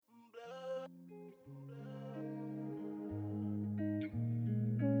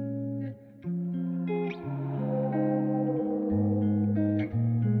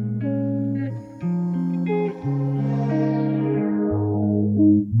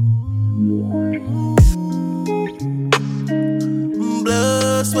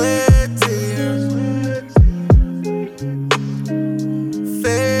Blood, sweat, tears.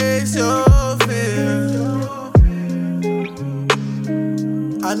 Face your fears.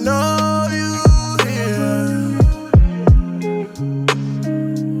 I know you here.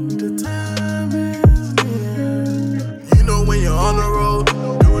 The time is near. You know when you're on the road,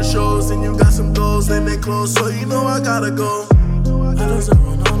 doing shows and you got some goals and they close, so you know I gotta go. I doesn't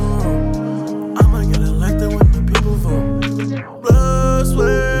run on the road. I'ma get elected when the people vote. Blood,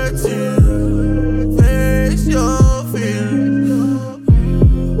 sweat, tears. Face your fears.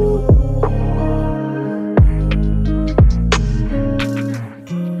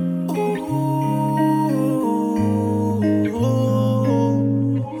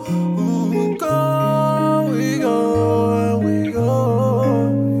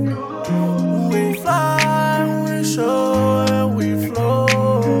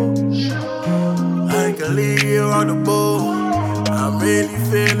 On the boat, I'm really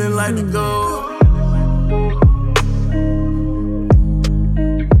feeling like the gold.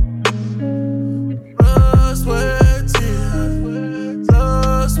 Blood, sweat, tears.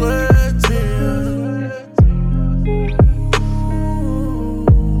 Blood, sweat, tears.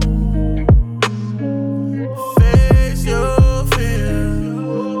 Face your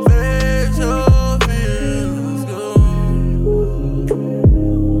fears. Face your fears. Let's go.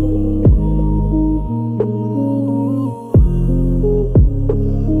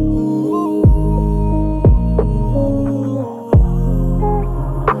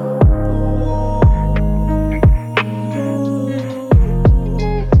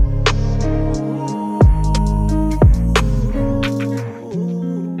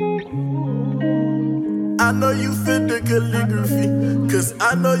 I know you feel the calligraphy, cause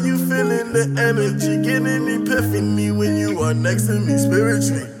I know you feeling the energy, getting epiphany when you are next to me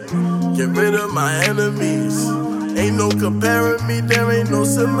spiritually. Get rid of my enemies, ain't no comparing me, there ain't no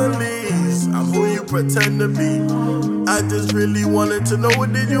similes. I'm who you pretend to be. I just really wanted to know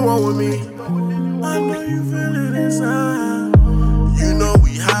what did you want with me. I know you feel it inside. You know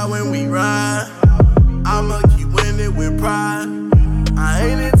we high when we ride. I'ma keep winning with pride. I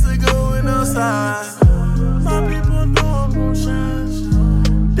ain't into going outside. My people know I'm gon'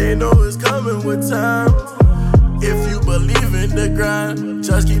 shine. They know it's coming with time. If you believe in the grind,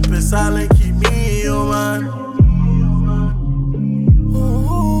 just keep it silent, keep me in your mind.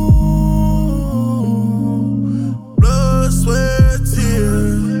 Blood, sweat,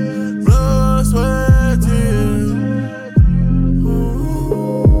 tears. Blood, sweat, tears.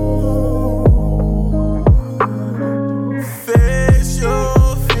 Face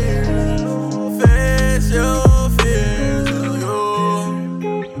your fears. Face your fears.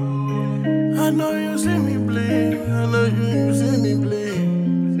 I know you see me bleed. I know you see me bleed.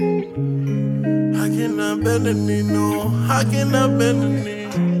 I cannot bend the knee, no. I cannot bend the knee.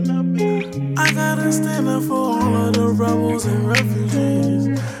 I gotta stand up for all of the rebels and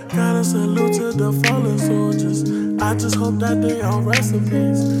refugees. Gotta salute to the fallen soldiers. I just hope that they all rest in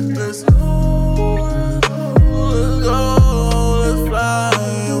peace. Let's go, let's go, let's fly,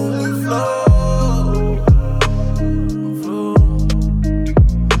 we flow.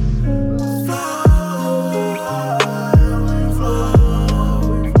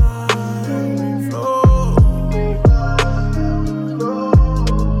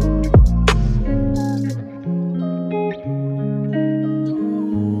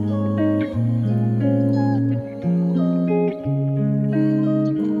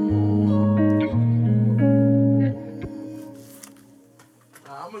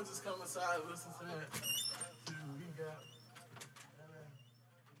 I'ma just come inside and listen to that. See what we got.